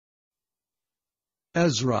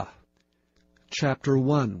Ezra, chapter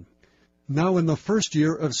 1. Now in the first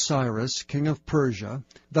year of Cyrus, king of Persia,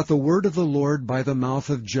 that the word of the Lord by the mouth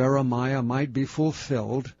of Jeremiah might be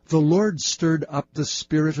fulfilled, the Lord stirred up the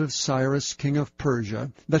spirit of Cyrus, king of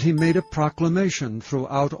Persia, that he made a proclamation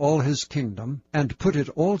throughout all his kingdom, and put it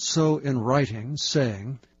also in writing,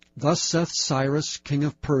 saying, Thus saith Cyrus, king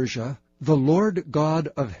of Persia, The Lord God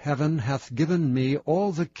of heaven hath given me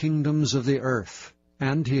all the kingdoms of the earth.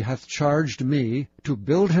 And he hath charged me to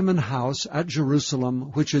build him an house at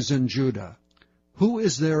Jerusalem, which is in Judah. Who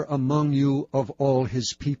is there among you of all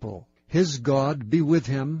his people? His God be with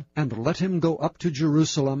him, and let him go up to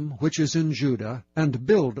Jerusalem, which is in Judah, and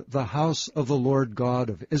build the house of the Lord God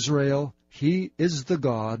of Israel. He is the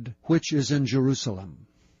God which is in Jerusalem.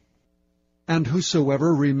 And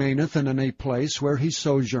whosoever remaineth in any place where he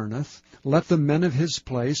sojourneth, let the men of his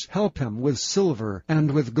place help him with silver,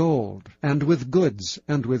 and with gold, and with goods,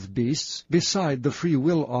 and with beasts, beside the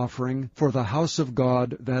freewill offering for the house of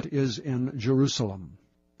God that is in Jerusalem.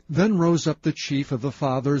 Then rose up the chief of the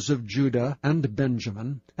fathers of Judah and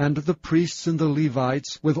Benjamin, and the priests and the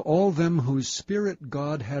Levites, with all them whose spirit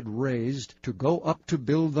God had raised, to go up to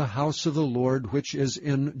build the house of the Lord which is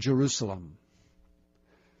in Jerusalem.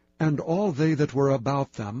 And all they that were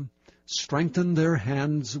about them strengthened their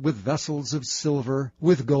hands with vessels of silver,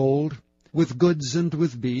 with gold, with goods and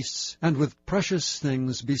with beasts, and with precious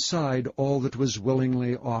things beside all that was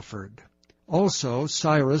willingly offered. Also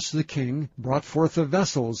Cyrus the king brought forth the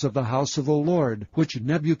vessels of the house of the Lord, which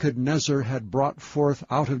Nebuchadnezzar had brought forth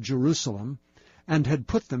out of Jerusalem, and had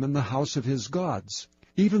put them in the house of his gods.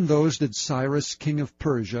 Even those did Cyrus king of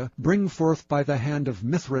Persia bring forth by the hand of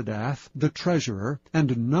Mithridath the treasurer,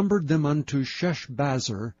 and numbered them unto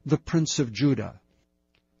Sheshbazzar the prince of Judah.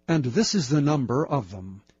 And this is the number of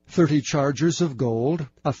them: 30 chargers of gold,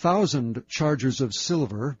 1,000 chargers of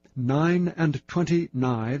silver, 29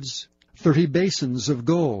 knives, 30 basins of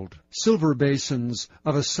gold, silver basins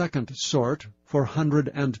of a second sort,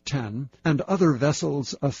 410, and other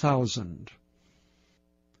vessels 1,000.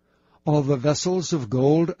 All the vessels of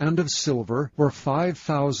gold and of silver were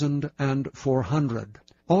 5,400.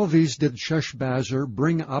 All these did Sheshbazzar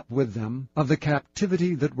bring up with them of the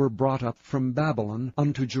captivity that were brought up from Babylon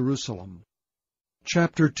unto Jerusalem.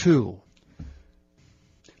 Chapter 2.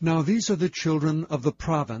 Now these are the children of the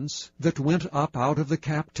province that went up out of the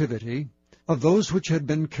captivity, of those which had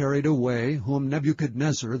been carried away, whom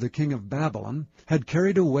Nebuchadnezzar the king of Babylon had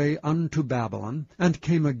carried away unto Babylon, and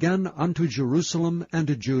came again unto Jerusalem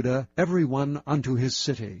and Judah, every one unto his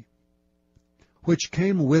city. Which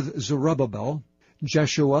came with Zerubbabel,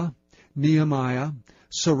 Jeshua, Nehemiah,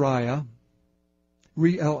 Sariah,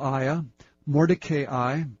 Reelaiah,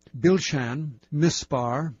 Mordecai, Bilshan,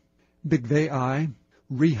 Mispar, Bigvai,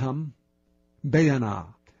 Rehum,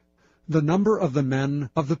 Baanah. The number of the men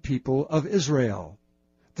of the people of Israel,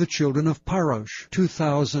 the children of Parosh,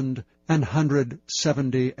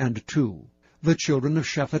 2,172. The children of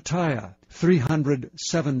Shephatiah,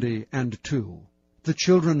 372. The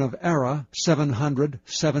children of Era,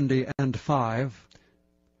 775.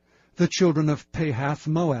 The children of Pahath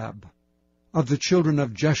Moab. Of the children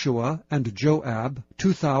of Jeshua and Joab,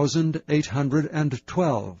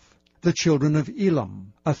 2,812. The children of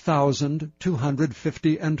Elam,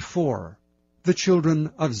 1,254. The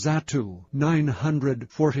children of Zattu,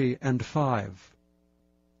 945.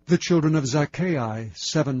 The children of Zaccai,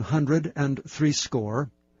 760.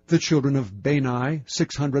 The children of Bani,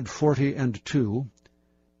 642.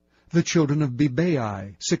 The children of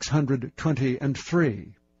Bebai,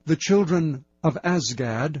 623. The children of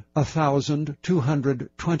Azgad,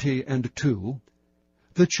 1,222.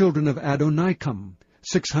 The children of Adonikam,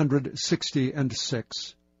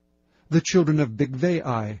 666. The children of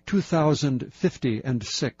Bigvai,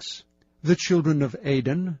 2,056. The children of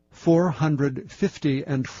Adin,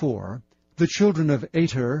 454. The children of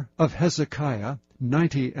Ater of Hezekiah,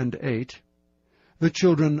 98. The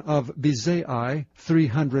children of Bezai,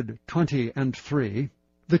 323.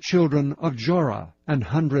 The children of Jorah,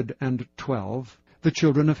 112. The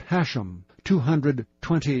children of Hashem,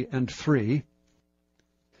 223.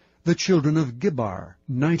 The children of Gibbar,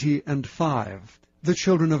 95. The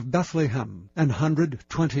children of Bethlehem,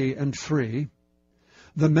 123.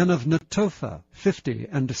 The men of Netophah,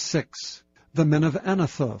 56. The men of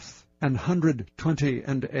Anathoth,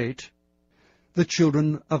 128. The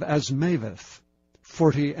children of Asmaveth,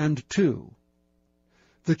 42.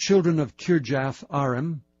 The children of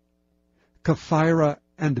Kirjath-Arim, Kephirah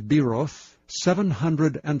and Beeroth,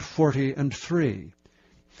 743.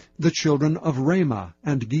 The children of Ramah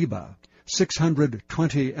and Geba,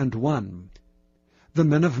 621. The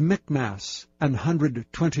men of Michmas,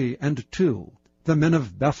 122. The men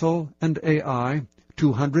of Bethel and Ai,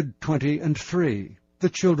 223. The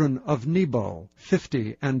children of Nebo,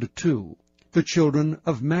 52. The children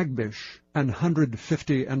of Magbish,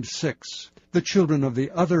 156. The children of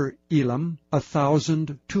the other Elam,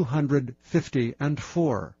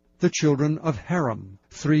 1,254. The children of Haram,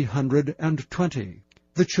 320.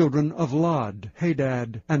 The children of Lod,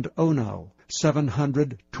 Hadad, and Ono,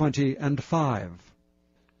 725.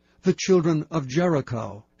 The children of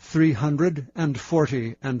Jericho,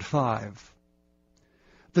 345.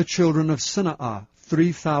 The children of Sineah,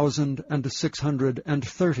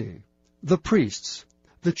 3,630. The priests,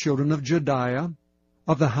 the children of Jediah,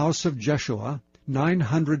 of the house of Jeshua,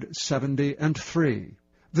 973.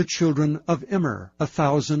 The children of Immer,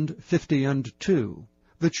 1,052.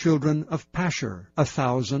 The children of Pashur,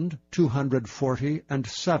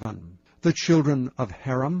 1,247. The children of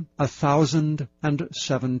Haram,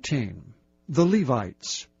 1,017. The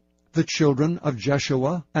Levites, the children of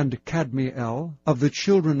Jeshua and Kadmiel, of the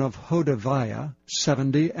children of Hodaviah,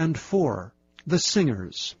 74. The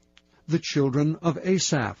singers, the children of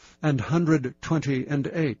Asaph,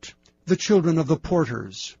 128. The children of the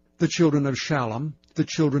porters, the children of Shallum, the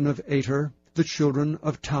children of Ater, the children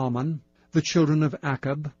of Talmon, the children of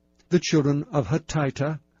Akab, the children of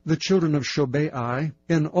Hatita, the children of Shobai,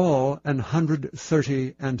 in all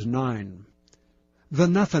 139. The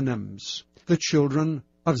Nethinims, the children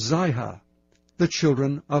of Ziha, the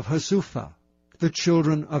children of Hasupha, the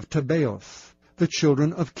children of Tabaoth, the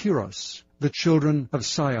children of Kiros, the children of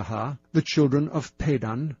Siaha, the children of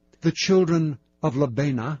Padan, the children of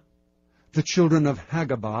Labana, the children of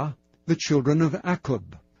Hagabah, the children of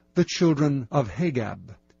Akub, the children of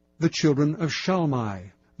Hagab, the children of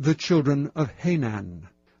Shalmai, the children of Hanan,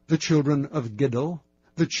 the children of Giddel,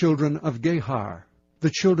 the children of Gehar, the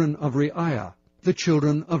children of Reiah, the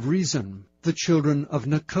children of Rezin, the children of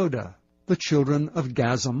Nekoda, the children of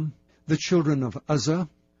Gazam, the children of Uzzah,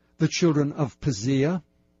 the children of Paziah,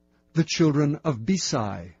 the children of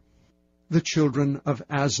Besai, the children of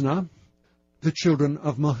Asna, the children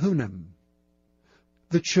of Mahunim,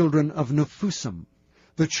 the children of Nephusim,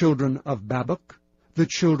 the children of Babuk, the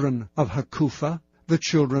children of Hakupha, the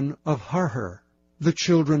children of Harher, the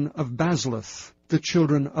children of Bazluth, the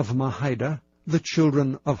children of Mahida, the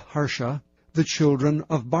children of Harsha, the children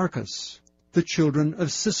of Barkos, the children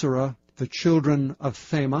of Sisera, the children of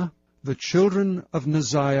Thema, the children of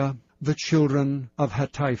Neziah, the children of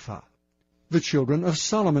Hatipha, the children of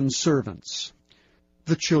Solomon's servants,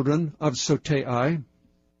 the children of Sotai,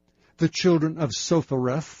 the children of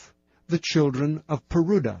Sophareth, the children of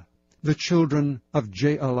Peruda, the children of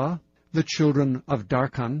Jaala, the children of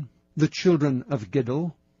Darkon, the children of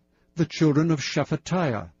Giddel, the children of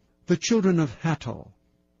Shephatiah, the children of Hattil,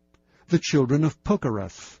 the children of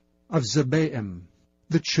Pokereth, of Zebaim,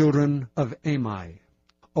 the children of Amai.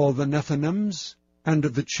 All the Nethinims and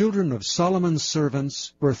the children of Solomon's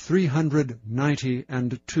servants were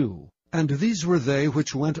 392. And these were they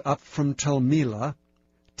which went up from Tel-Melah,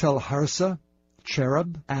 Tel-Harsa,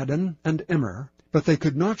 Cherub, Adon, and Immer, but they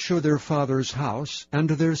could not show their father's house and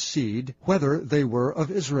their seed, whether they were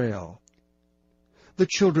of Israel. The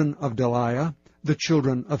children of Deliah, the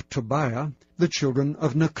children of Tobiah, the children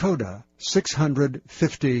of Nekoda,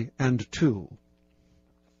 652.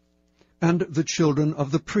 And the children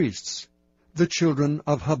of the priests, the children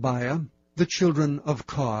of Habiah, the children of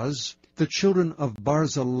Koz, the children of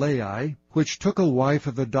Barzillai, which took a wife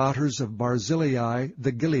of the daughters of Barzillai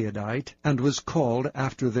the Gileadite, and was called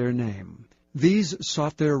after their name. These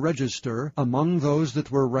sought their register among those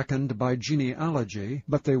that were reckoned by genealogy,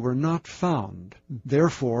 but they were not found.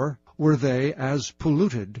 Therefore were they as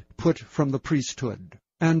polluted, put from the priesthood.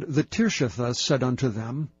 And the Tirshatha said unto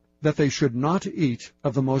them, that they should not eat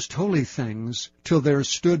of the most holy things, till there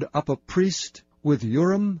stood up a priest with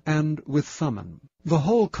Urim and with Thummim. The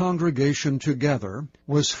whole congregation together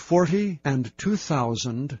was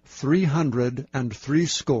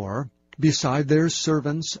 42,360, beside their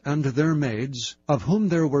servants and their maids, of whom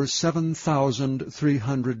there were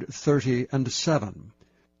 7,337.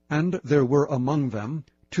 And there were among them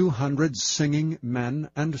 200 singing men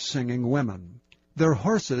and singing women. Their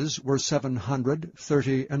horses were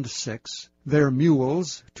 736, their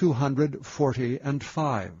mules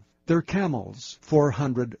 245, their camels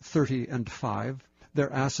 435,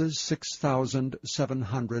 their asses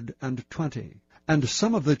 6,720. And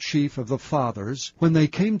some of the chief of the fathers, when they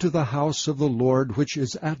came to the house of the Lord which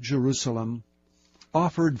is at Jerusalem,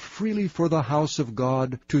 offered freely for the house of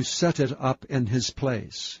God to set it up in his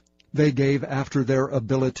place. They gave after their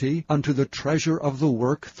ability unto the treasure of the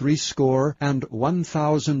work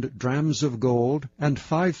 61,000 drams of gold, and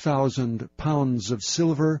 5,000 pounds of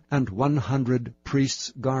silver, and 100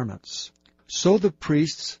 priests' garments. So the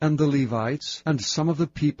priests and the Levites, and some of the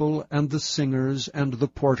people, and the singers, and the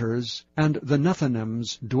porters, and the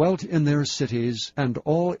Nethinims dwelt in their cities, and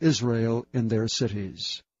all Israel in their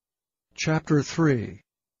cities. Chapter 3.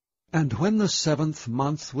 And when the 7th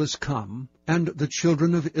month was come, and the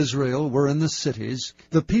children of Israel were in the cities,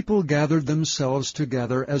 the people gathered themselves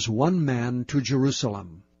together as one man to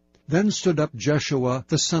Jerusalem. Then stood up Jeshua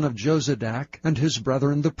the son of Jozadak, and his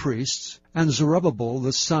brethren the priests, and Zerubbabel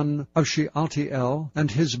the son of Shealtiel, and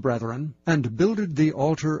his brethren, and builded the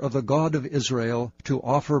altar of the God of Israel, to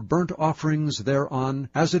offer burnt offerings thereon,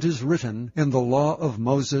 as it is written in the law of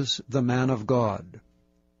Moses the man of God.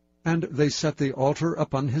 And they set the altar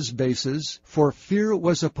upon his bases, for fear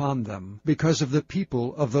was upon them, because of the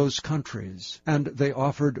people of those countries. And they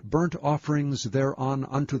offered burnt offerings thereon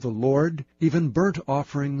unto the Lord, even burnt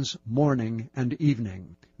offerings morning and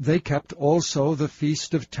evening. They kept also the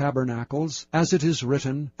Feast of Tabernacles, as it is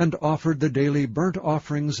written, and offered the daily burnt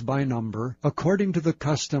offerings by number, according to the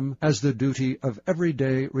custom as the duty of every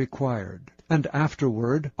day required. And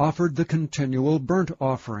afterward offered the continual burnt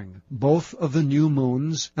offering, both of the new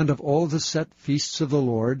moons, and of all the set feasts of the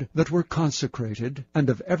Lord that were consecrated, and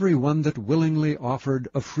of every one that willingly offered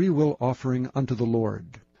a freewill offering unto the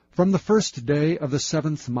Lord. From the 1st day of the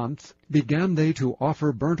 7th month began they to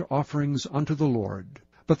offer burnt offerings unto the Lord.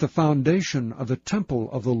 But the foundation of the temple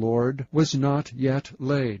of the Lord was not yet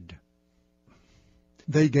laid.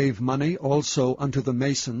 They gave money also unto the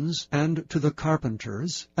masons, and to the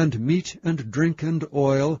carpenters, and meat and drink and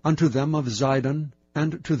oil unto them of Zidon,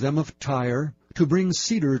 and to them of Tyre, to bring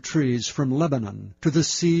cedar trees from Lebanon to the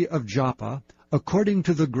sea of Joppa, according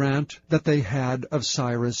to the grant that they had of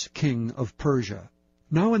Cyrus king of Persia.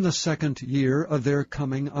 Now in the 2nd year of their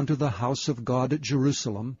coming unto the house of God at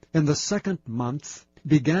Jerusalem, in the 2nd month,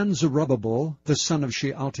 began Zerubbabel the son of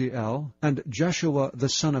Shealtiel, and Jeshua the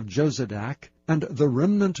son of Jozadak, and the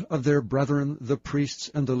remnant of their brethren the priests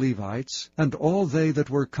and the Levites, and all they that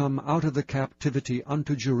were come out of the captivity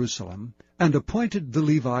unto Jerusalem, and appointed the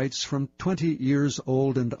Levites from 20 years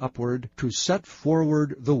old and upward, to set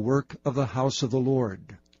forward the work of the house of the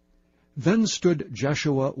Lord. Then stood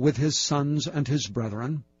Jeshua with his sons and his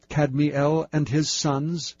brethren, Kadmiel and his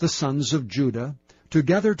sons, the sons of Judah,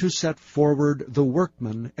 together to set forward the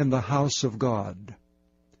workmen in the house of God.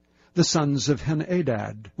 The sons of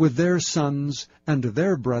Henadad, with their sons and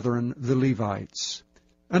their brethren the Levites.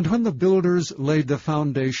 And when the builders laid the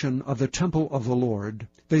foundation of the temple of the Lord,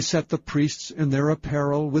 they set the priests in their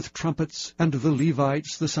apparel with trumpets, and the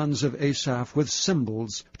Levites, the sons of Asaph, with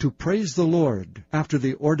cymbals, to praise the Lord, after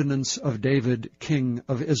the ordinance of David king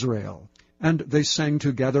of Israel. And they sang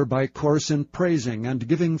together by course in praising and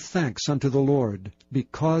giving thanks unto the Lord,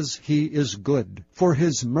 because he is good, for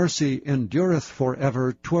his mercy endureth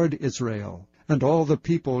forever toward Israel. And all the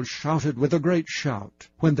people shouted with a great shout,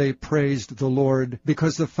 when they praised the Lord,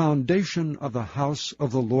 because the foundation of the house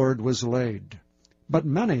of the Lord was laid. But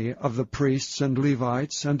many of the priests and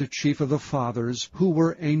Levites and chief of the fathers, who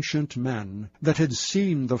were ancient men, that had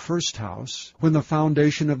seen the first house, when the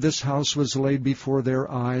foundation of this house was laid before their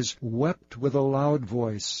eyes, wept with a loud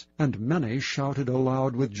voice, and many shouted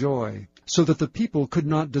aloud with joy, so that the people could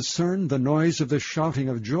not discern the noise of the shouting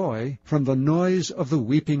of joy from the noise of the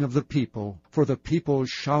weeping of the people. For the people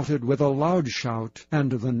shouted with a loud shout, and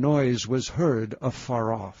the noise was heard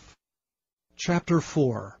afar off. Chapter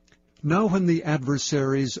 4. Now when the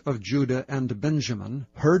adversaries of Judah and Benjamin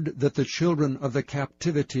heard that the children of the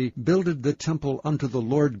captivity builded the temple unto the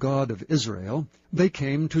Lord God of Israel, they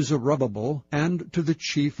came to Zerubbabel and to the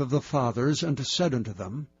chief of the fathers, and said unto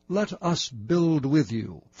them, Let us build with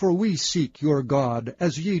you, for we seek your God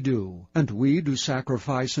as ye do, and we do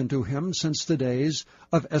sacrifice unto him since the days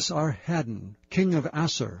of Esarhaddon, king of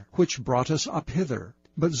Assur, which brought us up hither.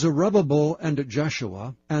 But Zerubbabel and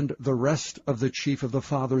Jeshua and the rest of the chief of the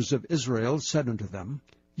fathers of Israel said unto them,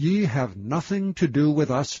 Ye have nothing to do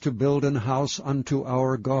with us to build an house unto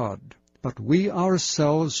our God, but we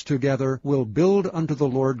ourselves together will build unto the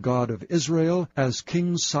Lord God of Israel, as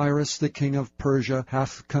King Cyrus the king of Persia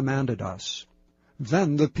hath commanded us.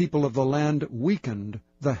 Then the people of the land weakened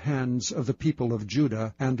the hands of the people of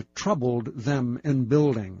Judah, and troubled them in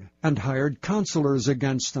building, and hired counselors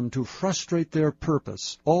against them to frustrate their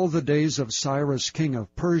purpose, all the days of Cyrus king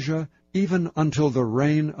of Persia, even until the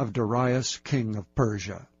reign of Darius king of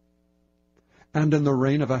Persia. And in the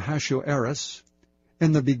reign of Ahasuerus,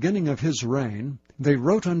 in the beginning of his reign, they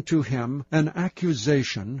wrote unto him an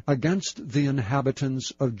accusation against the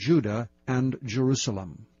inhabitants of Judah and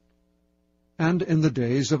Jerusalem. And in the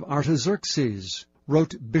days of Artaxerxes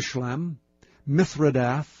wrote Bishlam,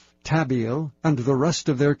 Mithredath, Tabeel, and the rest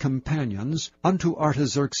of their companions unto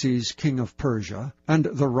Artaxerxes king of Persia, and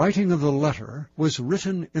the writing of the letter was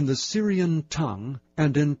written in the Syrian tongue,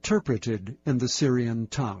 and interpreted in the Syrian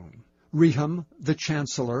tongue. Rehum the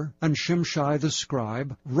chancellor and Shimshai the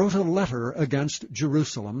scribe wrote a letter against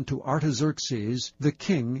Jerusalem to Artaxerxes the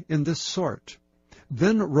king in this sort.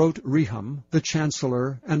 Then wrote Rehum the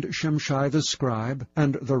chancellor and Shimshai the scribe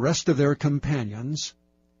and the rest of their companions,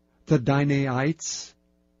 the Dinaites,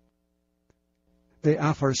 the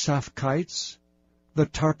Apharsaphites, the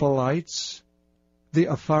Tarpelites, the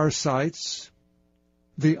Apharsites,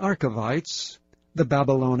 the Archavites, the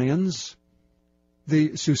Babylonians, the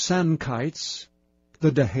Susankites,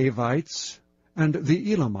 the Dahavites, and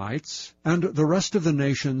the Elamites, and the rest of the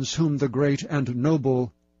nations whom the great and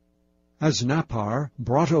noble Asnappar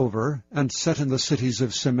brought over and set in the cities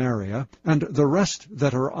of Samaria, and the rest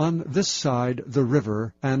that are on this side the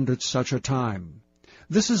river, and at such a time.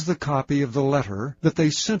 This is the copy of the letter that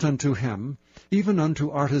they sent unto him, even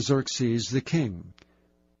unto Artaxerxes the king.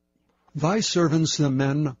 Thy servants the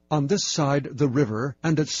men on this side the river,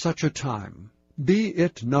 and at such a time. Be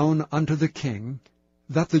it known unto the king,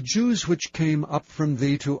 that the Jews which came up from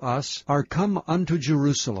thee to us are come unto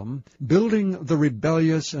Jerusalem, building the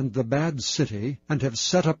rebellious and the bad city, and have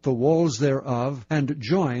set up the walls thereof, and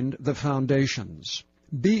joined the foundations.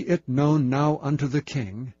 Be it known now unto the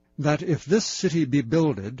king, that if this city be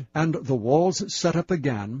builded, and the walls set up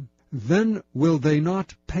again, then will they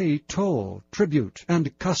not pay toll, tribute,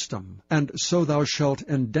 and custom, and so thou shalt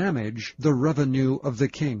endamage the revenue of the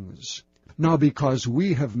kings. Now because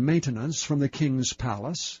we have maintenance from the king's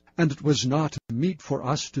palace, and it was not meet for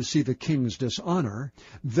us to see the king's dishonor,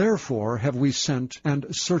 therefore have we sent and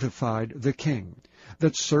certified the king,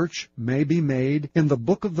 that search may be made in the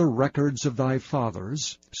book of the records of thy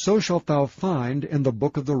fathers. So shalt thou find in the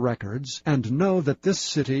book of the records, and know that this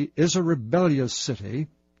city is a rebellious city,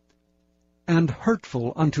 and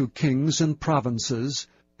hurtful unto kings and provinces,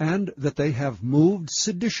 and that they have moved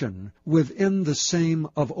sedition within the same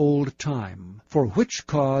of old time, for which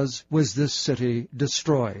cause was this city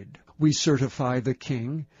destroyed. We certify the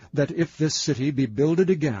king, that if this city be builded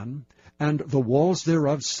again, and the walls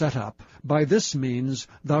thereof set up, by this means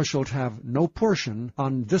thou shalt have no portion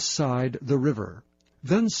on this side the river.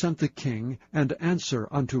 Then sent the king an answer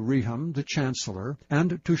unto Rehum the chancellor,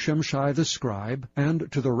 and to Shimshai the scribe,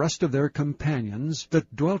 and to the rest of their companions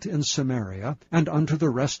that dwelt in Samaria, and unto the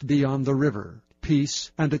rest beyond the river,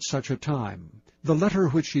 peace, and at such a time. The letter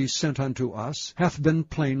which he sent unto us hath been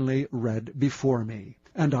plainly read before me.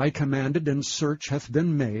 And I commanded, and search hath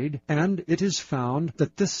been made, and it is found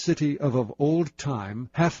that this city of old time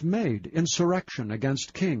hath made insurrection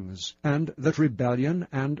against kings, and that rebellion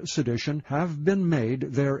and sedition have been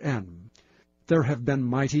made therein. There have been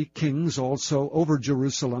mighty kings also over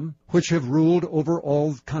Jerusalem, which have ruled over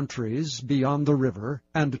all countries beyond the river,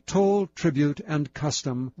 and toll, tribute, and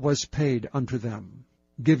custom was paid unto them.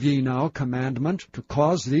 Give ye now commandment to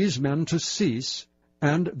cause these men to cease,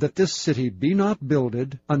 and that this city be not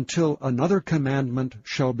builded until another commandment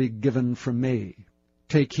shall be given from me.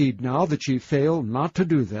 Take heed now that ye fail not to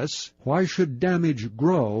do this. Why should damage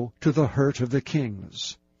grow to the hurt of the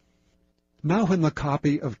kings? Now when the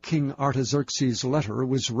copy of King Artaxerxes' letter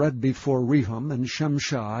was read before Rehum and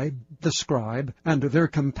Shimshai the scribe and their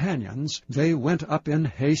companions, they went up in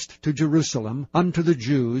haste to Jerusalem unto the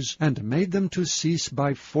Jews, and made them to cease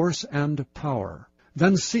by force and power.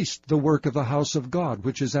 Then ceased the work of the house of God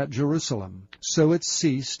which is at Jerusalem. So it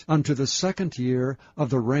ceased unto the 2nd year of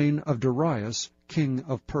the reign of Darius king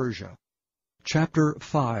of Persia. Chapter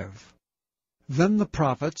 5. Then the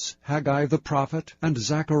prophets, Haggai the prophet, and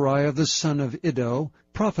Zechariah the son of Iddo,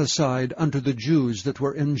 prophesied unto the Jews that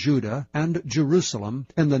were in Judah and Jerusalem,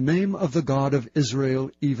 in the name of the God of Israel,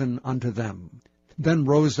 even unto them. Then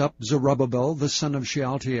rose up Zerubbabel the son of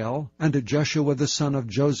Shealtiel, and Jeshua the son of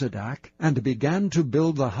Jozadak, and began to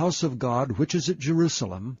build the house of God which is at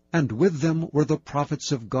Jerusalem, and with them were the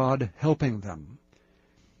prophets of God helping them.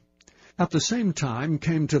 At the same time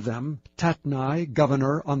came to them Tatnai,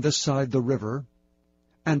 governor on this side the river,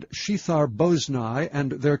 and Shethar-boznai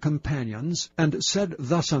and their companions, and said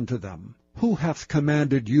thus unto them, Who hath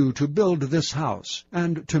commanded you to build this house,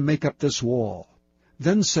 and to make up this wall?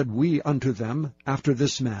 Then said we unto them after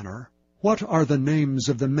this manner, What are the names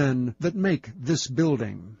of the men that make this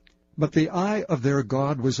building? But the eye of their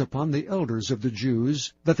God was upon the elders of the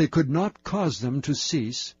Jews, that they could not cause them to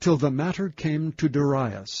cease, till the matter came to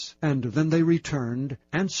Darius. And then they returned,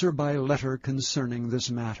 answer by letter concerning this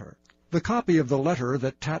matter. The copy of the letter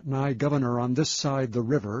that Tatnai, governor on this side the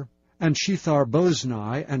river, and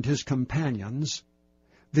Shethar-boznai and his companions,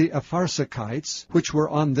 the Apharsachites, which were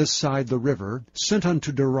on this side the river, sent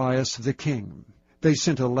unto Darius the king. They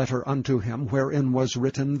sent a letter unto him, wherein was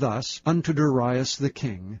written thus, Unto Darius the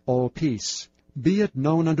king, all peace. Be it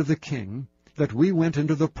known unto the king, that we went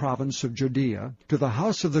into the province of Judea, to the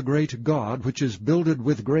house of the great God, which is builded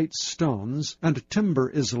with great stones, and timber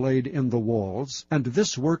is laid in the walls, and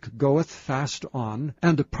this work goeth fast on,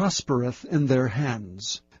 and prospereth in their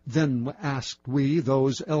hands. Then asked we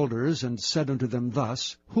those elders, and said unto them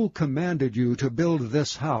thus, Who commanded you to build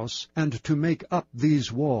this house, and to make up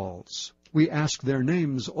these walls? We asked their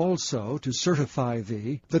names also, to certify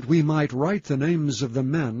thee, that we might write the names of the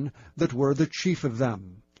men that were the chief of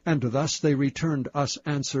them. And thus they returned us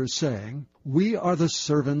answer, saying, We are the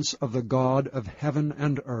servants of the God of heaven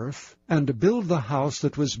and earth, and build the house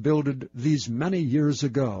that was builded these many years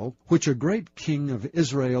ago, which a great king of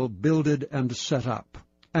Israel builded and set up.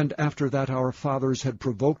 And after that our fathers had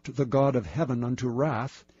provoked the God of heaven unto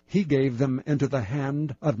wrath, he gave them into the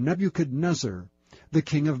hand of Nebuchadnezzar, the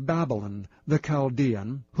king of Babylon, the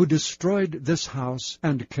Chaldean, who destroyed this house,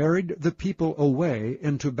 and carried the people away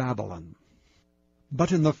into Babylon.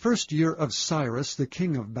 But in the first year of Cyrus the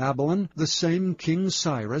king of Babylon, the same King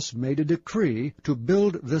Cyrus made a decree to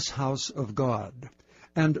build this house of God.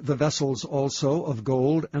 And the vessels also of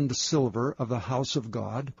gold and silver of the house of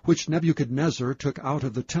God, which Nebuchadnezzar took out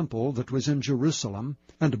of the temple that was in Jerusalem,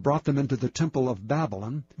 and brought them into the temple of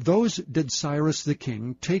Babylon, those did Cyrus the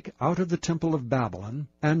king take out of the temple of Babylon,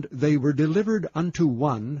 and they were delivered unto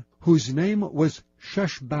one whose name was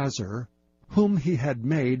Sheshbazzar, whom he had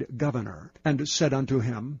made governor, and said unto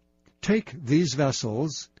him, Take these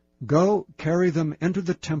vessels, go carry them into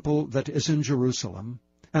the temple that is in Jerusalem,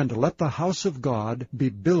 and let the house of God be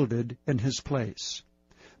builded in his place.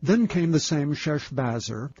 Then came the same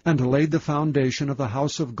Sheshbazzar, and laid the foundation of the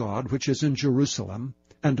house of God which is in Jerusalem,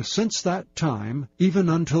 and since that time, even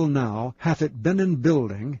until now, hath it been in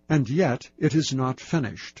building, and yet it is not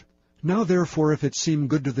finished. Now therefore, if it seem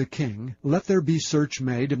good to the king, let there be search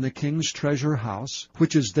made in the king's treasure house,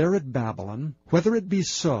 which is there at Babylon, whether it be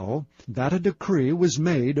so, that a decree was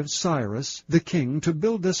made of Cyrus the king to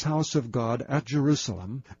build this house of God at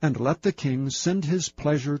Jerusalem, and let the king send his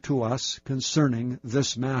pleasure to us concerning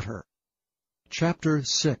this matter. Chapter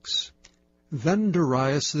 6. Then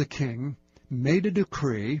Darius the king made a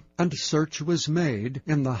decree, and search was made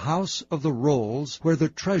in the house of the rolls where the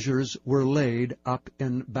treasures were laid up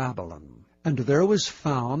in Babylon. And there was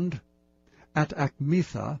found at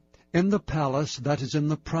Achmetha, in the palace that is in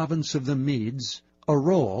the province of the Medes, a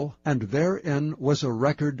roll, and therein was a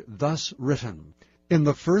record thus written, In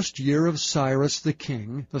the first year of Cyrus the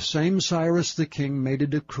king, the same Cyrus the king made a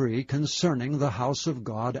decree concerning the house of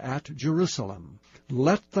God at Jerusalem.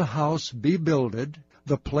 Let the house be builded,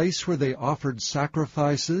 the place where they offered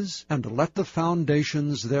sacrifices, and let the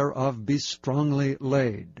foundations thereof be strongly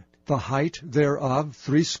laid. The height thereof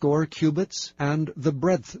 60 cubits, and the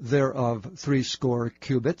breadth thereof 60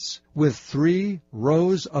 cubits, with 3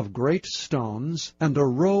 rows of great stones, and a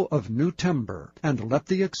row of new timber, and let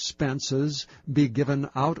the expenses be given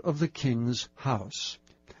out of the king's house.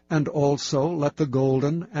 And also let the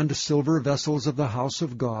golden and silver vessels of the house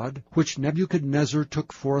of God, which Nebuchadnezzar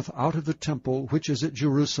took forth out of the temple which is at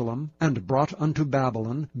Jerusalem, and brought unto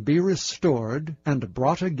Babylon, be restored, and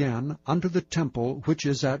brought again unto the temple which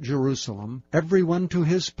is at Jerusalem, every one to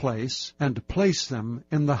his place, and place them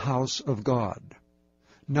in the house of God.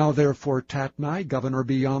 Now therefore Tatnai, governor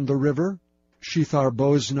beyond the river,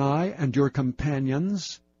 Shethar-boznai and your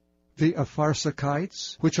companions, the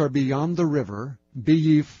Apharsachites, which are beyond the river, be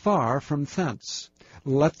ye far from thence.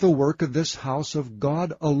 Let the work of this house of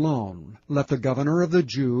God alone. Let the governor of the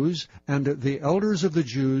Jews and the elders of the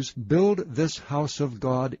Jews build this house of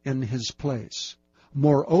God in his place.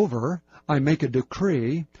 Moreover, I make a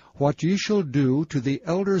decree, what ye shall do to the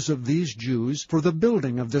elders of these Jews for the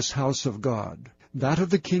building of this house of God, that of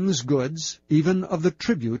the king's goods, even of the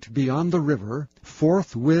tribute beyond the river,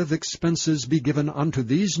 forthwith expenses be given unto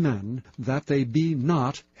these men, that they be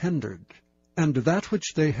not hindered. And that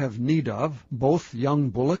which they have need of, both young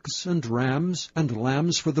bullocks and rams, and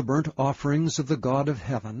lambs for the burnt offerings of the God of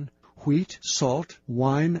heaven, wheat, salt,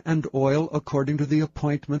 wine, and oil, according to the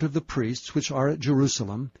appointment of the priests which are at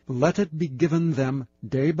Jerusalem, let it be given them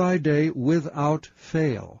day by day without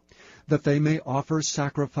fail. that they may offer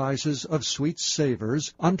sacrifices of sweet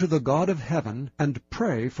savours unto the God of heaven, and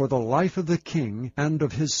pray for the life of the king and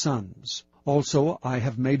of his sons. Also I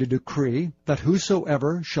have made a decree, that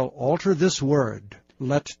whosoever shall alter this word,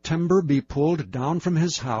 let timber be pulled down from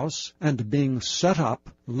his house, and being set up,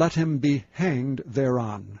 let him be hanged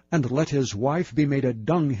thereon, and let his wife be made a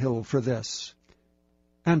dunghill for this.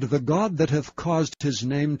 And the God that hath caused his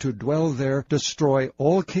name to dwell there destroy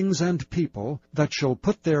all kings and people that shall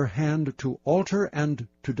put their hand to alter and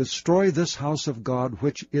to destroy this house of God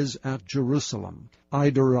which is at Jerusalem.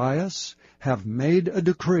 I, Darius, have made a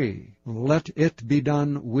decree, let it be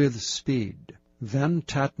done with speed. Then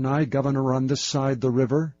Tatnai, governor on this side the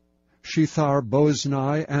river,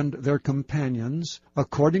 Shethar-boznai and their companions,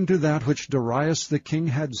 according to that which Darius the king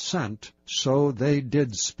had sent, so they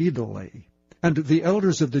did speedily. And the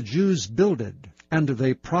elders of the Jews builded, and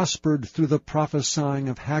they prospered through the prophesying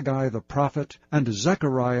of Haggai the prophet, and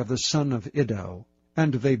Zechariah the son of Iddo.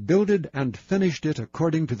 And they builded and finished it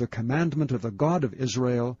according to the commandment of the God of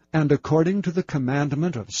Israel, and according to the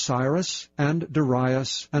commandment of Cyrus, and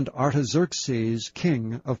Darius, and Artaxerxes,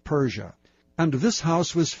 king of Persia. And this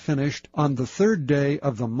house was finished on the 3rd day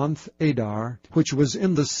of the month Adar, which was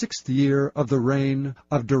in the 6th year of the reign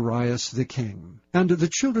of Darius the king. And the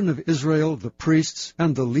children of Israel, the priests,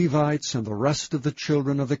 and the Levites, and the rest of the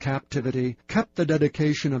children of the captivity, kept the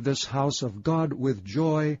dedication of this house of God with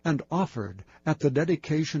joy, and offered at the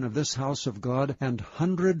dedication of this house of God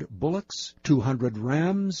 100 bullocks, 200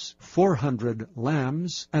 rams, 400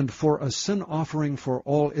 lambs, and for a sin offering for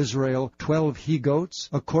all Israel 12 he-goats,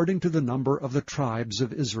 according to the number of the tribes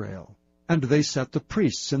of Israel. And they set the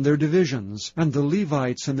priests in their divisions, and the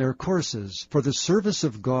Levites in their courses, for the service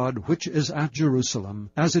of God which is at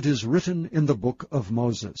Jerusalem, as it is written in the book of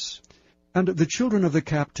Moses. And the children of the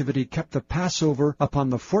captivity kept the Passover upon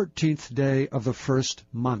the 14th day of the 1st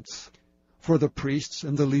month. For the priests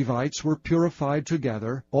and the Levites were purified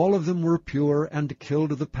together, all of them were pure, and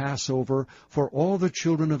killed the Passover for all the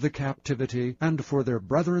children of the captivity, and for their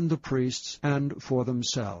brethren the priests, and for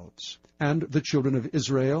themselves. And the children of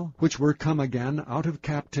Israel, which were come again out of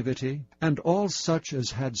captivity, and all such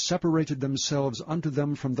as had separated themselves unto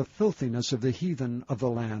them from the filthiness of the heathen of the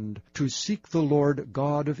land, to seek the Lord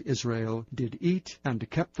God of Israel, did eat, and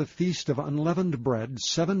kept the feast of unleavened bread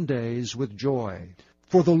 7 days with joy.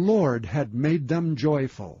 For the Lord had made them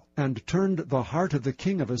joyful, and turned the heart of the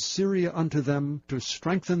king of Assyria unto them, to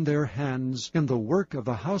strengthen their hands in the work of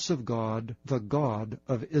the house of God, the God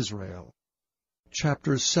of Israel.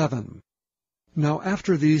 Chapter 7. Now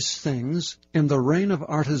after these things, in the reign of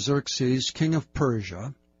Artaxerxes king of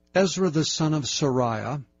Persia, Ezra the son of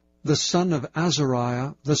Sariah, the son of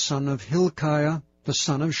Azariah, the son of Hilkiah, the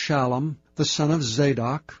son of Shallum, the son of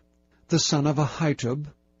Zadok, the son of Ahitub,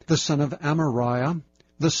 the son of Amariah,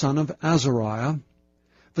 the son of Azariah,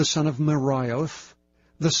 the son of Merioth,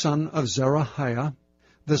 the son of Zerahiah,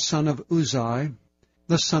 the son of Uzai,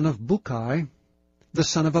 the son of Bukai, the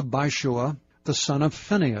son of Abishua, the son of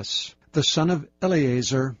Phinehas, the son of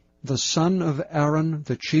Eleazar, the son of Aaron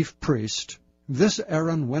the chief priest. This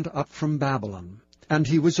Aaron went up from Babylon, and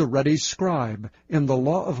he was a ready scribe in the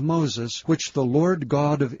law of Moses, which the Lord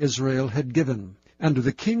God of Israel had given. And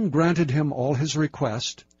the king granted him all his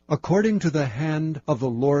request, according to the hand of the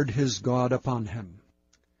Lord his God upon him.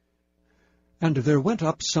 And there went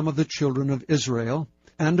up some of the children of Israel,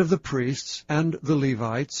 and of the priests, and the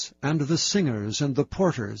Levites, and the singers, and the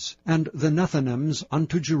porters, and the Nethinims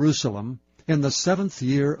unto Jerusalem, in the 7th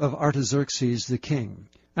year of Artaxerxes the king.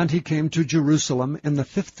 And he came to Jerusalem in the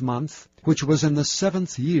 5th month, which was in the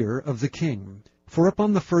 7th year of the king. For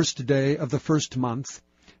upon the 1st day of the 1st month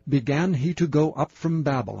began he to go up from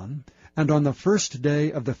Babylon, and on the 1st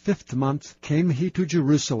day of the 5th month came he to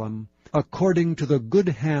Jerusalem, according to the good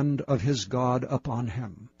hand of his God upon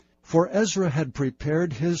him. For Ezra had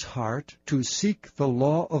prepared his heart to seek the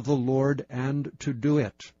law of the Lord and to do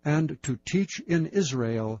it, and to teach in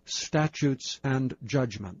Israel statutes and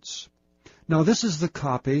judgments. Now this is the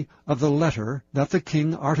copy of the letter that the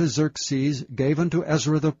king Artaxerxes gave unto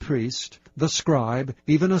Ezra the priest, the scribe,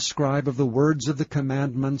 even a scribe of the words of the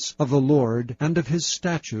commandments of the Lord and of his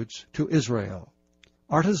statutes to Israel.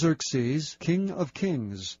 Artaxerxes, king of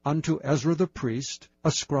kings, unto Ezra the priest,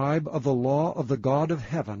 a scribe of the law of the God of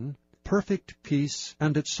heaven, perfect peace,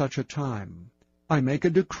 and at such a time. I make a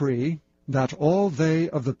decree, that all they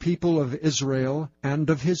of the people of Israel, and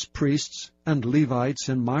of his priests and Levites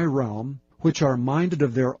in my realm, which are minded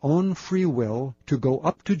of their own free will to go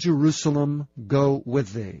up to Jerusalem, go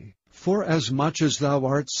with thee. Forasmuch as thou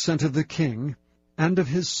art sent of the king, and of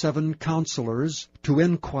his 7 counselors, to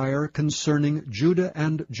inquire concerning Judah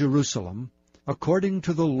and Jerusalem, according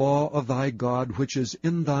to the law of thy God which is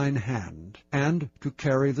in thine hand, and to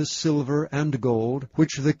carry the silver and gold,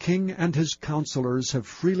 which the king and his counselors have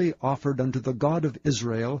freely offered unto the God of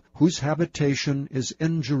Israel, whose habitation is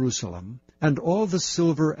in Jerusalem, and all the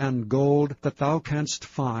silver and gold that thou canst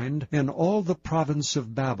find in all the province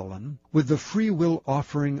of Babylon, with the freewill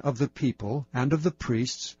offering of the people and of the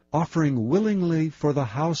priests, offering willingly for the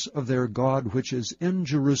house of their God which is in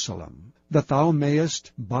Jerusalem, that thou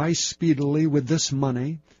mayest buy speedily with this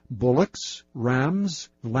money bullocks, rams,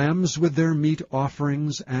 lambs with their meat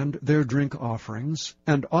offerings and their drink offerings,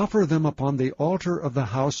 and offer them upon the altar of the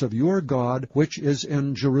house of your God which is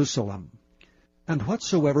in Jerusalem. And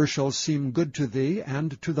whatsoever shall seem good to thee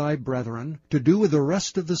and to thy brethren, to do with the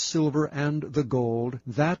rest of the silver and the gold,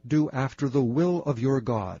 that do after the will of your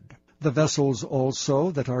God. The vessels also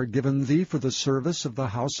that are given thee for the service of the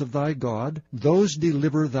house of thy God, those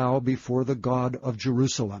deliver thou before the God of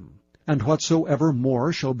Jerusalem. And whatsoever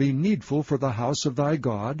more shall be needful for the house of thy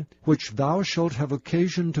God, which thou shalt have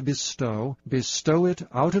occasion to bestow, bestow it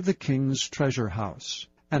out of the king's treasure house.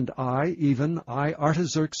 And I, even I,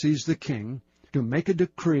 Artaxerxes the king, to make a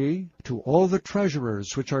decree to all the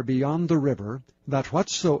treasurers which are beyond the river, that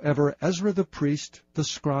whatsoever Ezra the priest, the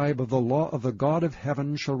scribe of the law of the God of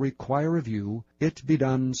heaven, shall require of you, it be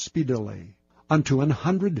done speedily. Unto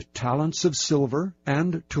 100 talents of silver,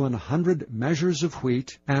 and to 100 measures of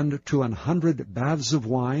wheat, and to 100 baths of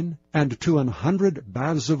wine, and to 100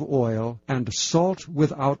 baths of oil, and salt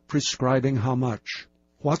without prescribing how much.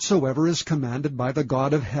 Whatsoever is commanded by the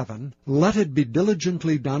God of heaven, let it be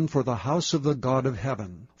diligently done for the house of the God of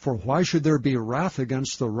heaven. For why should there be wrath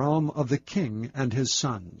against the realm of the king and his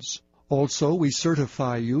sons? Also we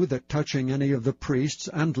certify you that touching any of the priests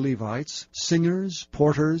and Levites, singers,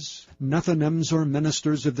 porters, Nethinims or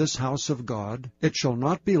ministers of this house of God, it shall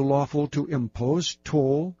not be lawful to impose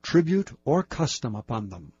toll, tribute, or custom upon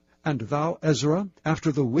them. And thou, Ezra,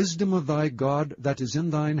 after the wisdom of thy God that is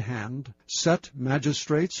in thine hand, set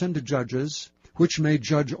magistrates and judges, which may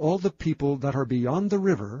judge all the people that are beyond the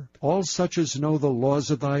river, all such as know the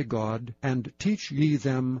laws of thy God, and teach ye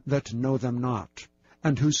them that know them not.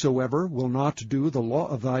 And whosoever will not do the law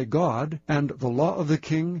of thy God, and the law of the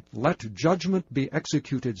king, let judgment be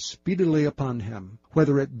executed speedily upon him,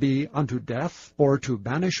 whether it be unto death, or to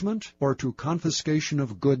banishment, or to confiscation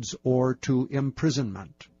of goods, or to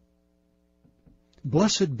imprisonment.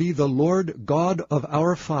 Blessed be the Lord God of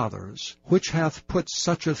our fathers, which hath put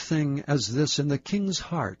such a thing as this in the king's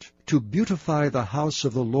heart, to beautify the house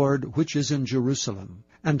of the Lord which is in Jerusalem,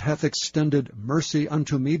 and hath extended mercy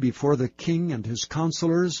unto me before the king and his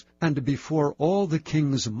counselors, and before all the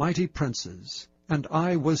king's mighty princes. And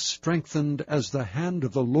I was strengthened as the hand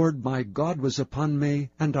of the Lord my God was upon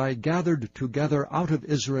me, and I gathered together out of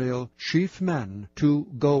Israel chief men to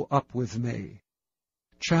go up with me.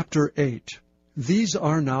 Chapter 8. These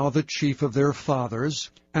are now the chief of their fathers,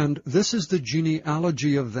 and this is the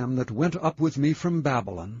genealogy of them that went up with me from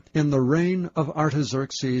Babylon, in the reign of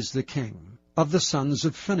Artaxerxes the king. Of the sons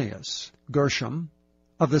of Phinehas, Gershom.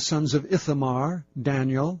 Of the sons of Ithamar,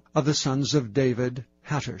 Daniel. Of the sons of David,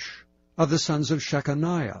 Hattush. Of the sons of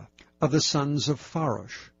Shechaniah. Of the sons of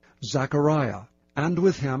Pharosh, Zechariah. And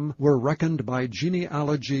with him were reckoned by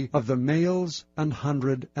genealogy of the males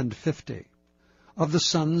 150. Of the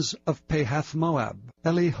sons of Pahath-Moab,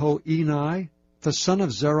 Elihoenai, the son of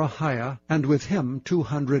Zerahiah, and with him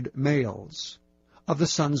 200 males. Of the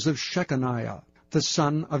sons of Shechaniah, the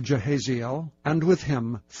son of Jehaziel, and with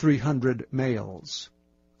him 300 males.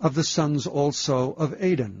 Of the sons also of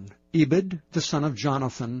Adin, Ebed, the son of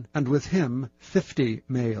Jonathan, and with him 50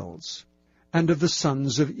 males. And of the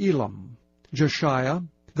sons of Elam, Jeshiah,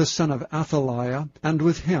 the son of Athaliah, and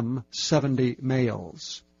with him 70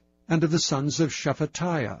 males. And of the sons of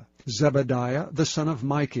Shephatiah, Zebadiah the son of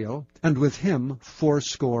Michael, and with him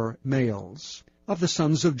 80 males. Of the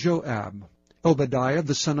sons of Joab, Obadiah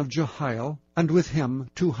the son of Jehiel, and with him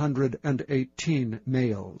 218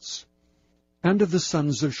 males. And of the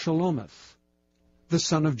sons of Shelomith, the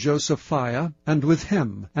son of Josephiah, and with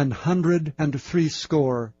him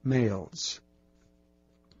 160 males.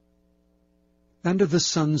 And of the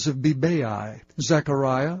sons of Bebai,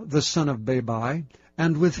 Zechariah the son of Bebai,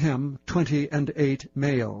 and with him 28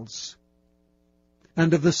 males.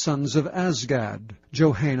 And of the sons of Azgad,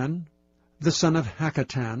 Johanan, the son of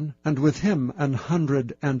Hakatan, and with him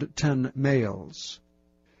 110 males.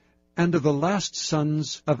 And of the last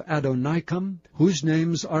sons of Adonikam, whose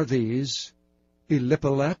names are these,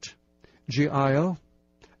 Eliphelet, Jeiel,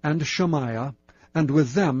 and Shemaiah, and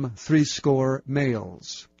with them 80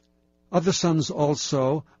 males. Of the sons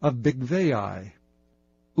also of Bigvai,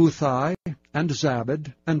 Uthai, and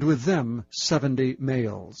Zabad, and with them 70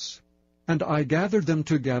 males. And I gathered them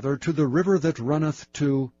together to the river that runneth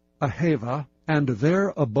to Ahava, and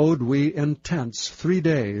there abode we in tents 3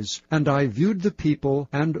 days, and I viewed the people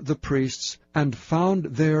and the priests, and found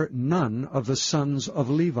there none of the sons of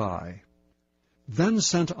Levi. Then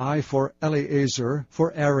sent I for Eleazar,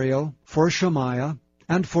 for Ariel, for Shemaiah,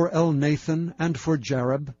 and for Elnathan, and for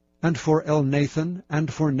Jarib, and for Elnathan,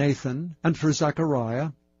 and for Nathan, and for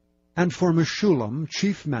Zechariah, and for Meshullam,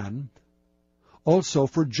 chief men, also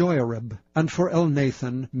for Joiarib, and for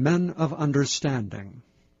Elnathan, men of understanding.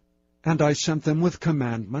 And I sent them with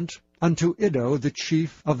commandment unto Iddo the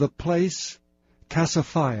chief of the place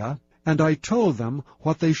Cassaphiah, and I told them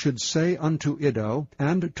what they should say unto Iddo,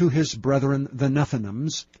 and to his brethren the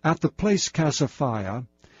Nethinims, at the place Cassaphiah,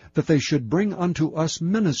 that they should bring unto us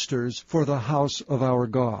ministers for the house of our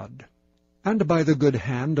God. And by the good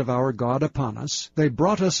hand of our God upon us, they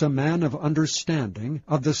brought us a man of understanding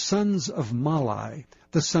of the sons of Malai,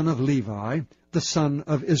 the son of Levi, the son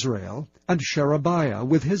of Israel, and Sherebiah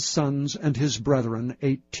with his sons and his brethren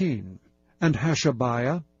 18, and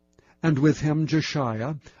Hashabiah, and with him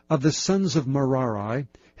Jeshiah, of the sons of Merari,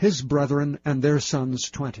 his brethren and their sons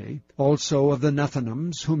 20, also of the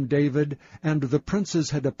Nethinims, whom David and the princes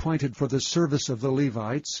had appointed for the service of the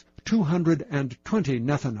Levites, 220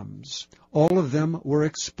 Nethinims. All of them were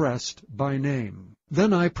expressed by name.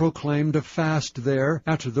 Then I proclaimed a fast there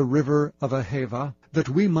at the river of Ahava, that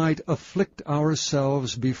we might afflict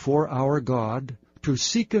ourselves before our God, to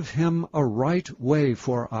seek of him a right way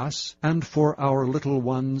for us, and for our little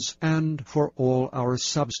ones, and for all our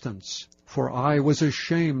substance. For I was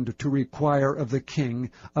ashamed to require of the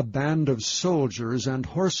king a band of soldiers and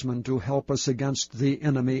horsemen to help us against the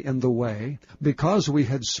enemy in the way, because we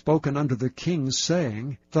had spoken unto the king,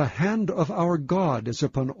 saying, The hand of our God is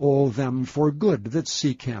upon all them for good that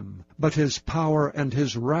seek him, but his power and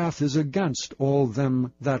his wrath is against all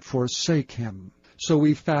them that forsake him. So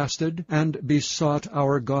we fasted and besought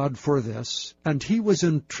our God for this, and he was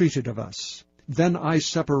entreated of us. Then I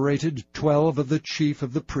separated 12 of the chief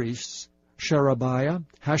of the priests, Sherebiah,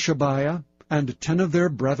 Hashabiah, and 10 of their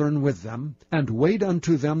brethren with them, and weighed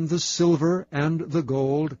unto them the silver and the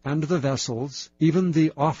gold and the vessels, even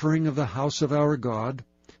the offering of the house of our God,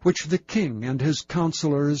 which the king and his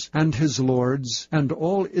counselors and his lords and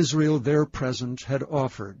all Israel there present had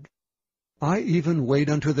offered. I even weighed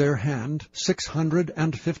unto their hand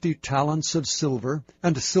 650 talents of silver,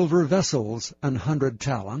 and silver vessels 100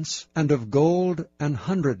 talents, and of gold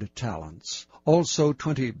 100 talents. Also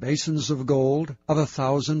 20 basins of gold, of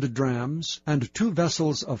 1,000 drams, and 2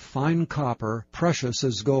 vessels of fine copper, precious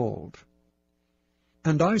as gold.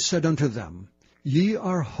 And I said unto them, Ye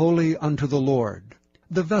are holy unto the Lord.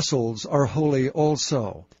 The vessels are holy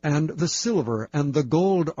also, and the silver and the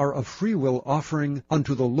gold are a freewill offering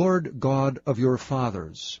unto the Lord God of your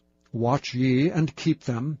fathers. Watch ye and keep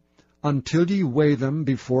them, until ye weigh them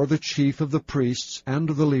before the chief of the priests and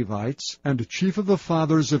the Levites, and chief of the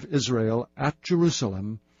fathers of Israel at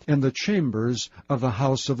Jerusalem, in the chambers of the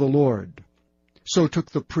house of the Lord. So took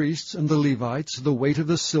the priests and the Levites the weight of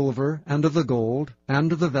the silver and of the gold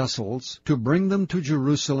and the vessels, to bring them to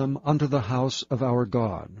Jerusalem unto the house of our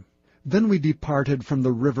God. Then we departed from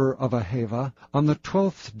the river of Ahava on the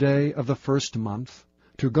 12th day of the 1st month,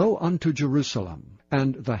 to go unto Jerusalem.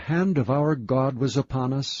 And the hand of our God was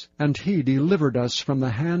upon us, and he delivered us from the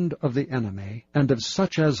hand of the enemy, and of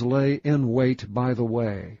such as lay in wait by the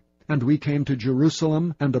way. And we came to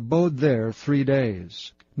Jerusalem, and abode there 3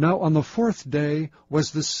 days. Now on the 4th day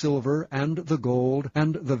was the silver and the gold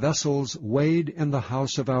and the vessels weighed in the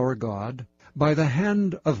house of our God, by the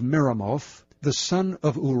hand of Meremoth, the son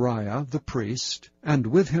of Uriah the priest, and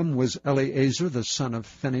with him was Eleazar the son of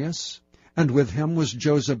Phinehas, and with him was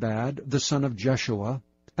Jozabad the son of Jeshua,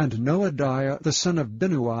 and Noadiah the son of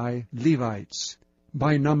Binnui, Levites,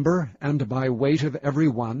 by number and by weight of every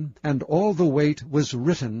one, and all the weight was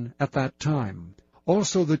written at that time.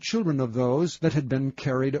 Also the children of those that had been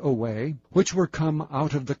carried away, which were come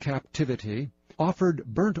out of the captivity, offered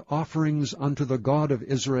burnt offerings unto the God of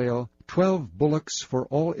Israel, 12 bullocks for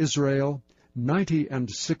all Israel,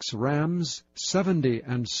 96 rams,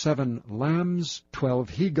 77 lambs, 12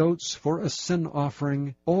 he-goats for a sin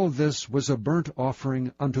offering. All this was a burnt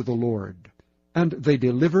offering unto the Lord. And they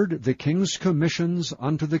delivered the king's commissions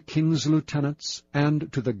unto the king's lieutenants,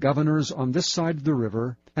 and to the governors on this side of the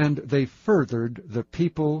river, and they furthered the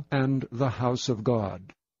people and the house of God.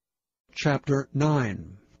 Chapter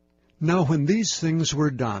 9. Now when these things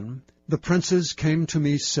were done, the princes came to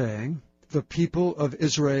me, saying, The people of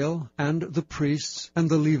Israel and the priests and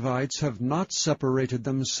the Levites have not separated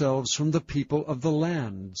themselves from the people of the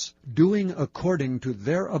lands, doing according to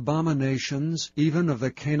their abominations, even of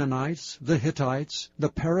the Canaanites, the Hittites, the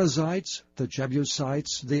Perizzites, the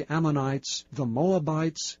Jebusites, the Ammonites, the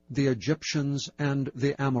Moabites, the Egyptians, and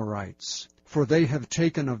the Amorites. For they have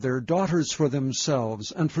taken of their daughters for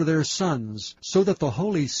themselves and for their sons, so that the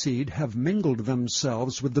holy seed have mingled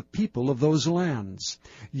themselves with the people of those lands.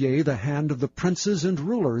 Yea, the hand of the princes and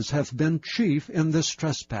rulers hath been chief in this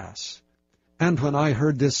trespass. And when I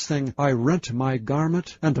heard this thing, I rent my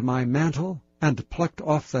garment and my mantle, and plucked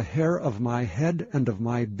off the hair of my head and of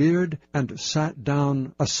my beard, and sat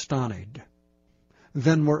down astonied.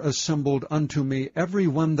 Then were assembled unto me every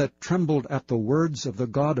one that trembled at the words of the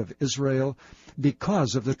God of Israel,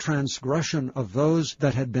 because of the transgression of those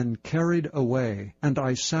that had been carried away. And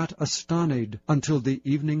I sat astonied until the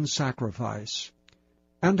evening sacrifice.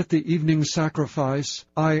 And at the evening sacrifice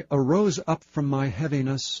I arose up from my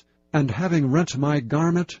heaviness, and having rent my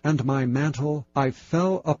garment and my mantle, I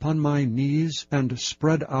fell upon my knees, and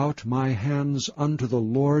spread out my hands unto the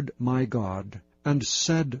Lord my God, and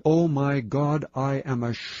said, O my God, I am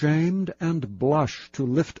ashamed and blush to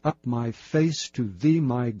lift up my face to thee,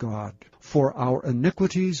 my God. For our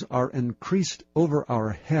iniquities are increased over our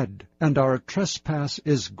head, and our trespass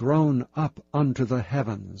is grown up unto the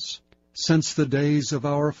heavens. Since the days of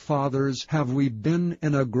our fathers have we been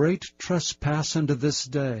in a great trespass unto this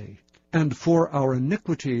day. And for our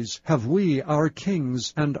iniquities have we, our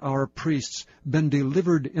kings and our priests, been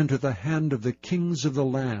delivered into the hand of the kings of the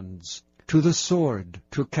lands, to the sword,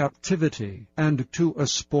 to captivity, and to a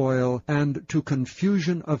spoil, and to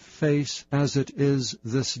confusion of face, as it is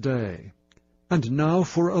this day. And now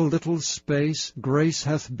for a little space grace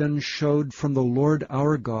hath been showed from the Lord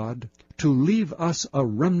our God, to leave us a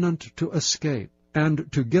remnant to escape, and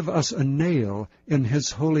to give us a nail in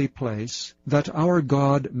his holy place, that our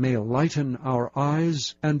God may lighten our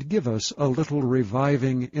eyes, and give us a little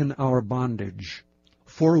reviving in our bondage.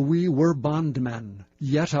 For we were bondmen,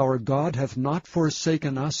 yet our God hath not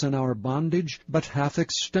forsaken us in our bondage, but hath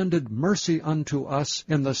extended mercy unto us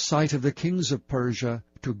in the sight of the kings of Persia,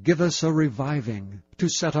 to give us a reviving, to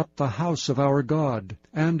set up the house of our God,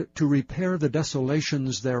 and to repair the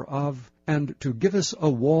desolations thereof, and to give us a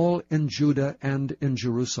wall in Judah and in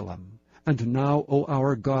Jerusalem. And now, O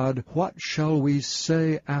our God, what shall we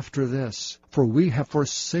say after this? For we have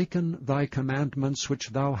forsaken thy commandments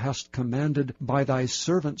which thou hast commanded by thy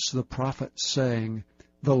servants the prophets, saying,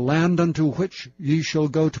 The land unto which ye shall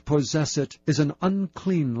go to possess it is an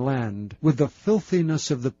unclean land, with the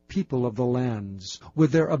filthiness of the people of the lands,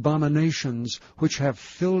 with their abominations, which have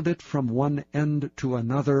filled it from one end to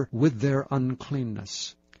another with their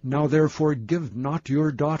uncleanness. Now therefore give not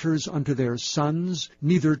your daughters unto their sons,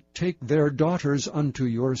 neither take their daughters unto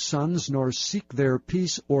your sons, nor seek their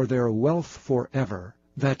peace or their wealth forever,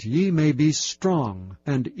 that ye may be strong,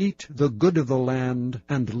 and eat the good of the land,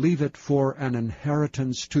 and leave it for an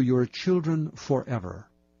inheritance to your children forever.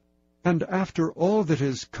 And after all that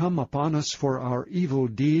is come upon us for our evil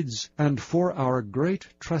deeds, and for our great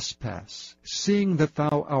trespass, seeing that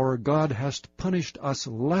thou our God hast punished us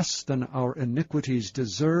less than our iniquities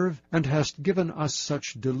deserve, and hast given us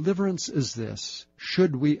such deliverance as this,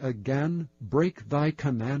 should we again break thy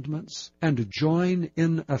commandments, and join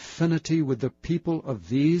in affinity with the people of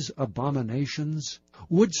these abominations?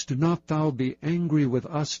 Wouldst not thou be angry with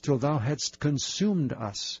us till thou hadst consumed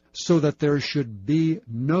us, so that there should be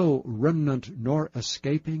no remnant nor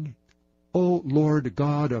escaping? O Lord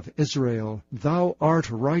God of Israel, thou art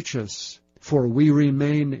righteous, for we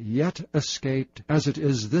remain yet escaped, as it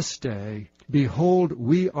is this day. Behold,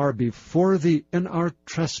 we are before thee in our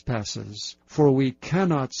trespasses, for we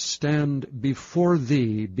cannot stand before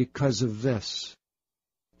thee because of this.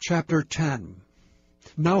 Chapter 10.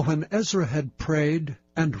 Now when Ezra had prayed,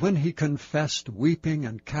 and when he confessed, weeping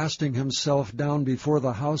and casting himself down before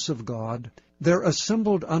the house of God, there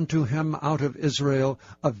assembled unto him out of Israel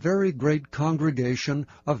a very great congregation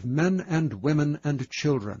of men and women and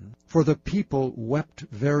children, for the people wept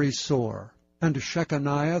very sore. And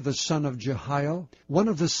Shechaniah the son of Jehiel, one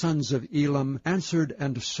of the sons of Elam, answered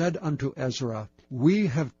and said unto Ezra, We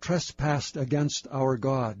have trespassed against our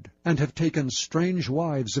God, and have taken strange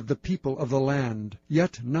wives of the people of the land.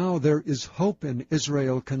 Yet now there is hope in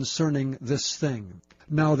Israel concerning this thing.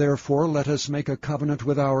 Now therefore let us make a covenant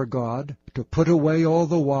with our God, to put away all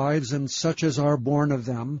the wives and such as are born of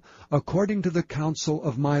them, according to the counsel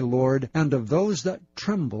of my Lord, and of those that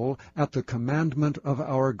tremble at the commandment of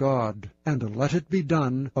our God, and let it be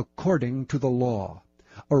done according to the law.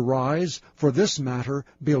 Arise, for this matter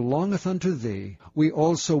belongeth unto thee. We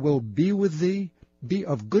also will be with thee. Be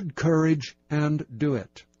of good courage, and do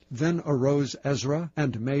it. Then arose Ezra,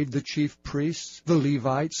 and made the chief priests, the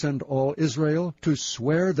Levites, and all Israel, to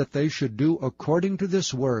swear that they should do according to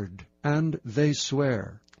this word. And they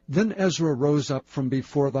sware. Then Ezra rose up from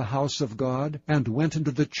before the house of God, and went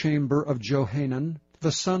into the chamber of Johanan,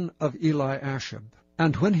 the son of Eliashib.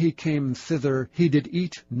 And when he came thither, he did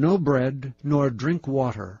eat no bread, nor drink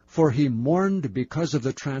water, for he mourned because of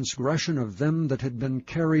the transgression of them that had been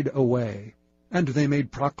carried away. And they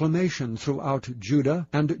made proclamation throughout Judah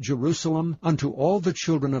and Jerusalem unto all the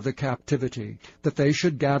children of the captivity, that they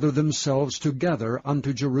should gather themselves together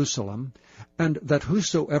unto Jerusalem, and that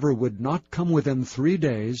whosoever would not come within 3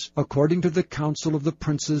 days, according to the counsel of the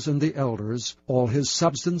princes and the elders, all his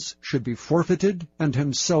substance should be forfeited, and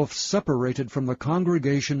himself separated from the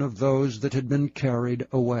congregation of those that had been carried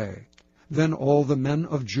away. Then all the men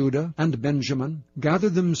of Judah and Benjamin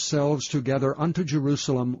gathered themselves together unto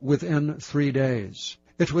Jerusalem within 3 days.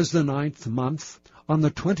 It was the 9th month, on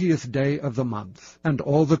the 20th day of the month. And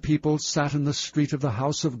all the people sat in the street of the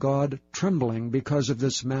house of God, trembling because of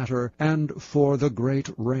this matter, and for the great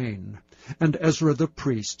rain. And Ezra the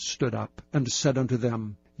priest stood up, and said unto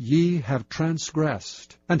them, Ye have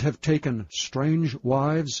transgressed, and have taken strange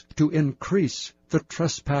wives, to increase the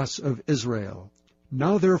trespass of Israel.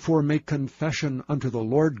 Now therefore make confession unto the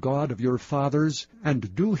Lord God of your fathers,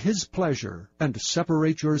 and do his pleasure, and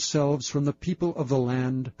separate yourselves from the people of the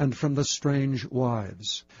land, and from the strange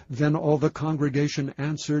wives. Then all the congregation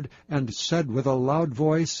answered, and said with a loud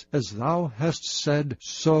voice, As thou hast said,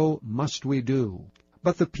 so must we do.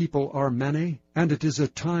 But the people are many, and it is a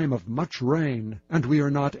time of much rain, and we are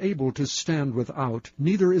not able to stand without,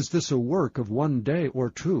 neither is this a work of 1 day or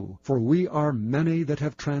 2, for we are many that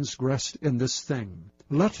have transgressed in this thing.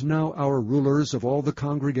 Let now our rulers of all the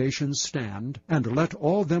congregation stand, and let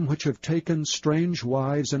all them which have taken strange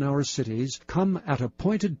wives in our cities come at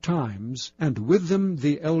appointed times, and with them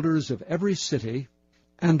the elders of every city,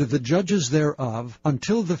 and the judges thereof,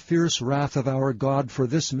 until the fierce wrath of our God for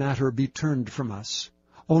this matter be turned from us.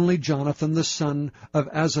 Only Jonathan the son of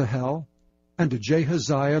Asahel, and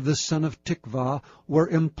Jehaziah the son of Tikvah were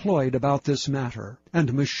employed about this matter,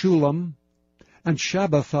 and Meshullam and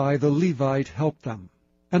Shabbathai the Levite helped them.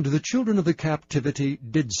 And the children of the captivity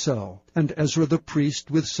did so. And Ezra the priest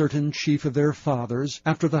with certain chief of their fathers,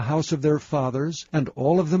 after the house of their fathers, and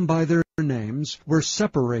all of them by their names, were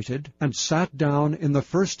separated, and sat down in the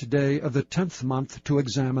 1st day of the 10th month to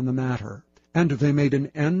examine the matter. And they made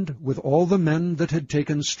an end with all the men that had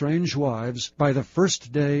taken strange wives by the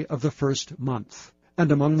 1st day of the 1st month. And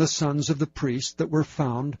among the sons of the priest that were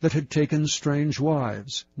found that had taken strange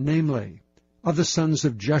wives, namely, of the sons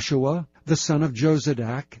of Jeshua, the son of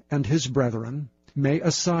Jozadak, and his brethren,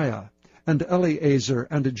 Maaseiah, and Eleazar,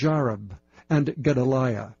 and Jarib, and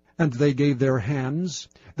Gedaliah. And they gave their hands,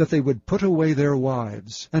 that they would put away their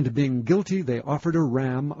wives, and being guilty they offered a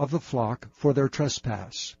ram of the flock for their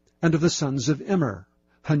trespass. And of the sons of Immer,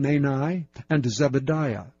 Hanani, and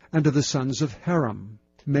Zebediah, and of the sons of Haram,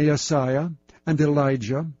 Maaseiah, and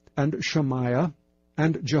Elijah, and Shemaiah,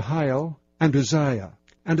 and Jehiel, and Uzziah.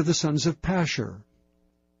 And of the sons of Pashur,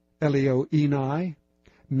 Elioenai,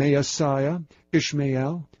 Maaseiah,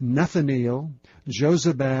 Ishmael, Nethaniel,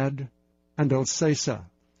 Jozabad, and Elsasa.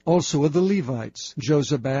 Also of the Levites,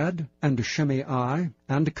 Jozabad, and Shimei,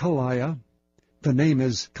 and Kaliah, the name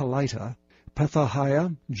is Kelita,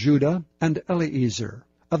 Pethahiah, Judah, and Eleazar.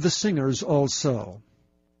 Of the singers also,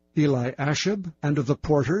 Eliashib, and of the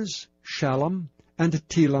porters, Shallum, and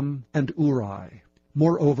Telem, and Uri.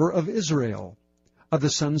 Moreover of Israel, of the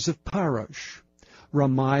sons of Parosh,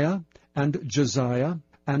 Ramiah, and Josiah,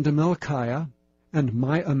 and Melchiah, and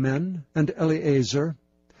Miamin, and Eleazar,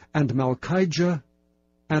 and Malchijah,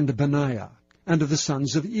 and Benaiah. And of the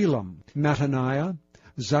sons of Elam, Mattaniah,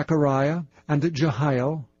 Zechariah, and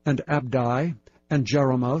Jehiel, and Abdi, and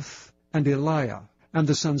Jeremoth, and Eliah. And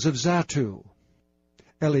the sons of Zatu,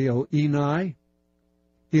 Elioenai,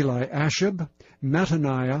 Eliashib,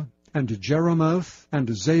 Mattaniah, and Jeremoth, and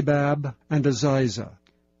Zabab, and Aziza.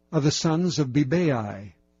 Of the sons of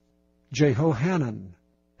Bebai, Jehohanan,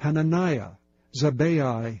 Hananiah,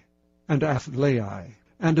 Zabai, and Athlai.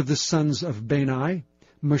 And of the sons of Bani,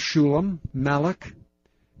 Meshullam, Malach,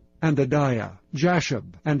 and Adiah, Jashub,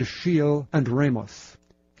 and Sheel, and Ramoth.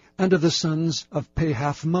 And of the sons of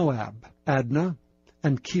Pahath-Moab, Adnah,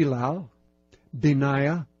 and Kelal,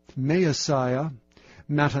 Benaiah, Maaseiah,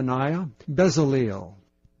 Mattaniah, Bezaleel,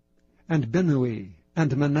 and Benui,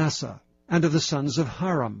 and Manasseh. And of the sons of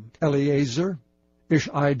Haram, Eleazar,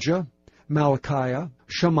 Ishijah, Malchiah,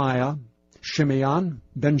 Shemaiah, Shimeon,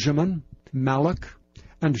 Benjamin, Malach,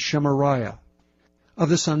 and Shemariah. Of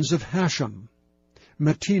the sons of Hashem,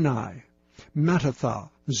 Mattani, Mattatha,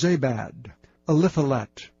 Zabad,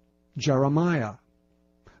 Eliphalet, Jeremiah,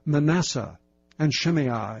 Manasseh, and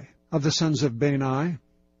Shimei. Of the sons of Bani,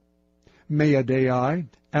 Maadai,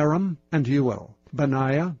 Aram, and Uel,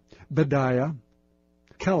 Benaiah, Bediah,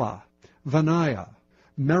 Kela, Vaniah,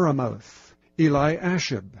 Meremoth,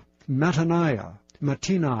 Eliashib, Mattaniah,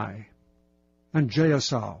 Mattani, and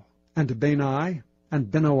Jaasal, and Bani, and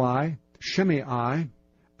Benoi, Shimei,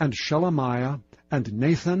 and Shelemiah, and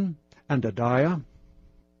Nathan, and Adiah,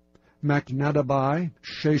 Machnadabai,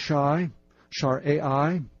 Sheshai,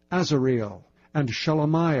 Sharai, Azareel, and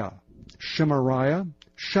Shelemiah, Shemariah,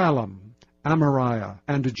 Shallum, Amariah,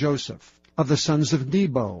 and Joseph. Of the sons of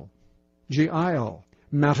Nebo, Jeiel,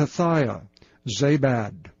 Mattathiah,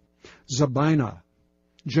 Zabad, Zabina,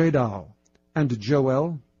 Jadal, and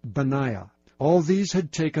Joel, Benaiah. All these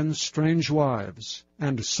had taken strange wives,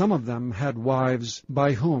 and some of them had wives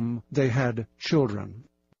by whom they had children.